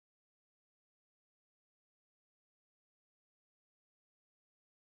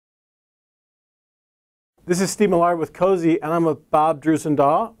This is Steve Millard with Cozy, and I'm with Bob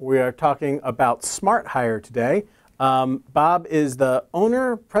Drusendahl. We are talking about Smart Hire today. Bob is the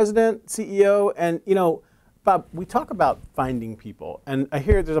owner, president, CEO, and Bob, we talk about finding people, and I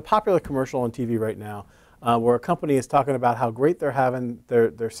hear there's a popular commercial on TV right now where a company is talking about how great they're having,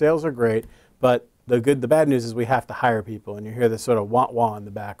 their sales are great, but the bad news is we have to hire people, and you hear this sort of wah-wah in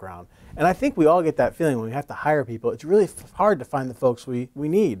the background. And I think we all get that feeling when we have to hire people. It's really hard to find the folks we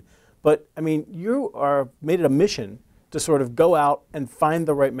need. But, I mean, you are made it a mission to sort of go out and find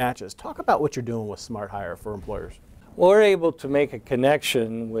the right matches. Talk about what you're doing with Smart Hire for employers. Well, we're able to make a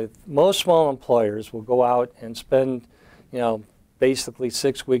connection with most small employers. Will go out and spend, basically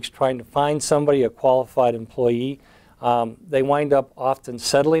 6 weeks trying to find somebody, a qualified employee. They wind up often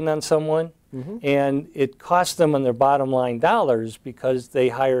settling on someone, and it costs them on their bottom line dollars because they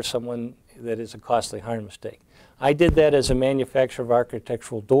hire someone that is a costly hiring mistake. I did that as a manufacturer of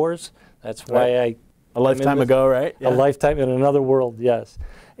architectural doors. That's why a lifetime ago, right? Yeah. A lifetime in another world, yes.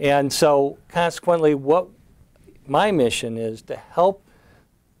 And so consequently, what my mission is to help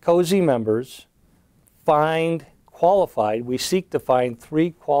Cozy members find qualified. We seek to find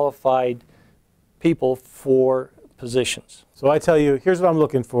 3 qualified people for positions. So I tell you, here's what I'm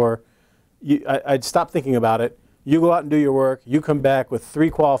looking for. I'd stop thinking about it. You go out and do your work. You come back with 3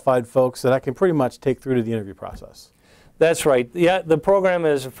 qualified folks that I can pretty much take through to the interview process. That's right. Yeah, the program,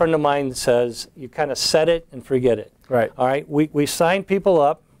 as a friend of mine says, you kind of set it and forget it. Right. All right. We sign people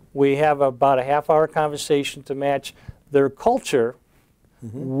up. We have about a half-hour conversation to match their culture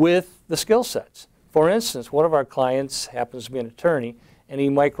with the skill sets. For instance, one of our clients happens to be an attorney, and he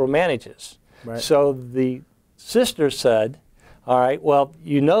micromanages. Right. So the sister said, all right, well,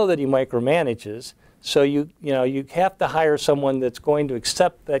 you know that he micromanages, so you have to hire someone that's going to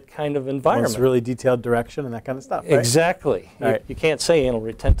accept that kind of environment. It's really detailed direction and that kind of stuff, right? Exactly. Right. You can't say anal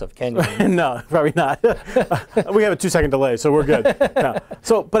retentive, can you? No, probably not. We have a 2-second delay, so we're good. No.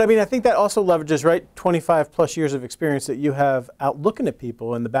 So, but I mean, I think that also leverages, right, 25 plus years of experience that you have out looking at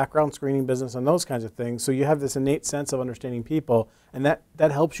people in the background screening business and those kinds of things. So you have this innate sense of understanding people, and that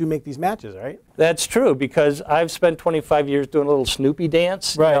helps you make these matches, right? That's true, because I've spent 25 years doing a little Snoopy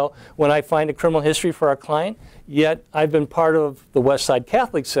dance, right. When I find a criminal history for our client. Yet I've been part of the Westside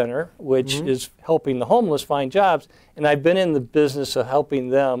Catholic Center, which is helping the homeless find jobs, and I've been in the business of helping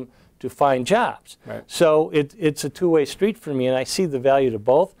them to find jobs. Right. So it's a two-way street for me, and I see the value to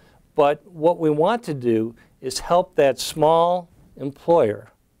both. But what we want to do is help that small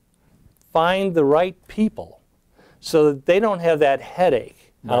employer find the right people so that they don't have that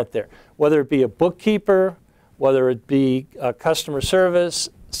headache out there, whether it be a bookkeeper, whether it be customer service,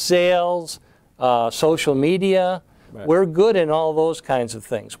 sales, social media. Right. We're good in all those kinds of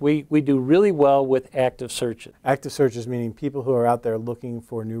things. We do really well with active searches. Active searches meaning people who are out there looking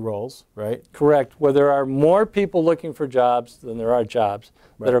for new roles, right? Correct. Where there are more people looking for jobs than there are jobs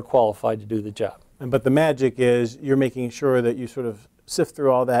that are qualified to do the job. But the magic is you're making sure that you sort of sift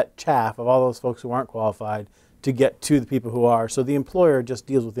through all that chaff of all those folks who aren't qualified to get to the people who are. So the employer just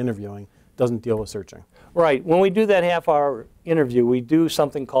deals with interviewing, doesn't deal with searching. Right. When we do that half-hour interview, we do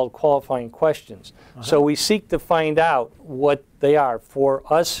something called qualifying questions. So we seek to find out what they are. For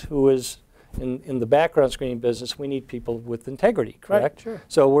us, who is in the background screening business, we need people with integrity, correct? Right, sure.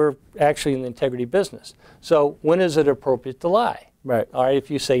 So we're actually in the integrity business. So when is it appropriate to lie? Right. All right, if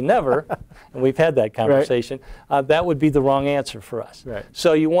you say never, and we've had that conversation, that would be the wrong answer for us. Right.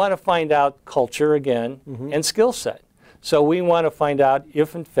 So you want to find out culture again and skill set. So we want to find out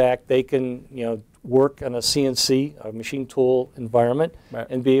if, in fact, they can, work on a CNC, a machine tool environment,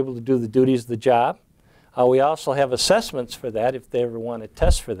 and be able to do the duties of the job. We also have assessments for that if they ever want to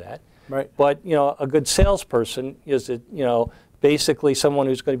test for that. Right. But a good salesperson is basically someone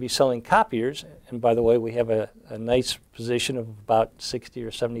who's going to be selling copiers. And by the way, we have a nice position of about $60,000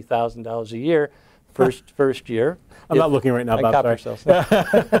 or $70,000 a year first year. I'm not looking right now, Bob. Copy yourself.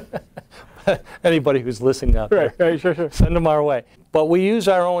 Anybody who's listening out there, sure. send them our way. But we use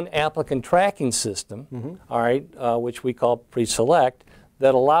our own applicant tracking system, all right, which we call Pre-Select,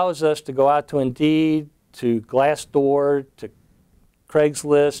 that allows us to go out to Indeed, to Glassdoor, to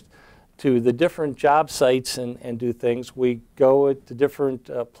Craigslist, to the different job sites and do things. We go to different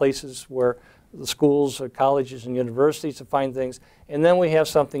places where the schools or colleges and universities to find things. And then we have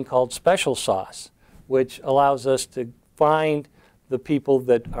something called Special Sauce, which allows us to find the people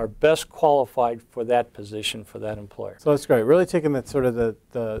that are best qualified for that position, for that employer. So that's great. Really taking that sort of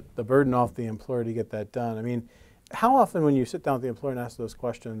the burden off the employer to get that done. I mean, how often when you sit down with the employer and ask those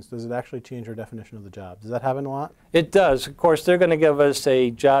questions, does it actually change your definition of the job? Does that happen a lot? It does. Of course, they're going to give us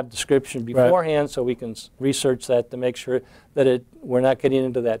a job description beforehand so we can research that to make sure that we're not getting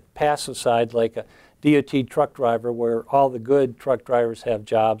into that passive side like DOT truck driver, where all the good truck drivers have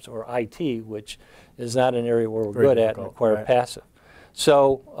jobs, or IT, which is not an area where we're Very good at and difficult, require right. passive.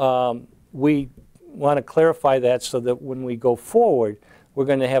 So we want to clarify that so that when we go forward, we're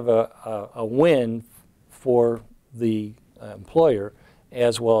going to have a win for the employer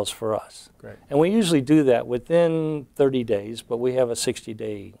as well as for us. Great. And we usually do that within 30 days, but we have a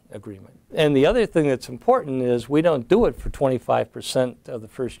 60-day agreement. And the other thing that's important is we don't do it for 25% of the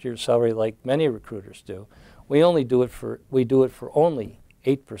first year's salary like many recruiters do. We do it for only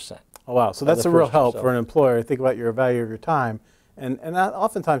 8%. Oh, wow. So that's the a real first year help for salary. an employer. Think about your value of your time. And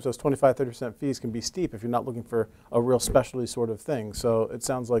oftentimes those 25–30% fees can be steep if you're not looking for a real specialty sort of thing. So it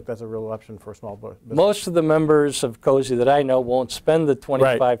sounds like that's a real option for a small business. Most of the members of COSI that I know won't spend the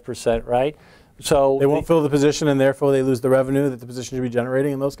 25%, right? So They won't fill the position, and therefore they lose the revenue that the position should be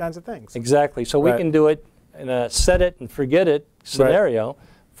generating and those kinds of things. exactly. So we Right. can do it in a set it and forget it scenario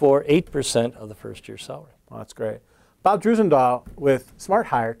for 8% of the first year's salary. Well, that's great. Bob Drusendahl with Smart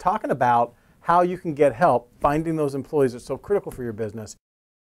Hire talking about how you can get help finding those employees that's so critical for your business.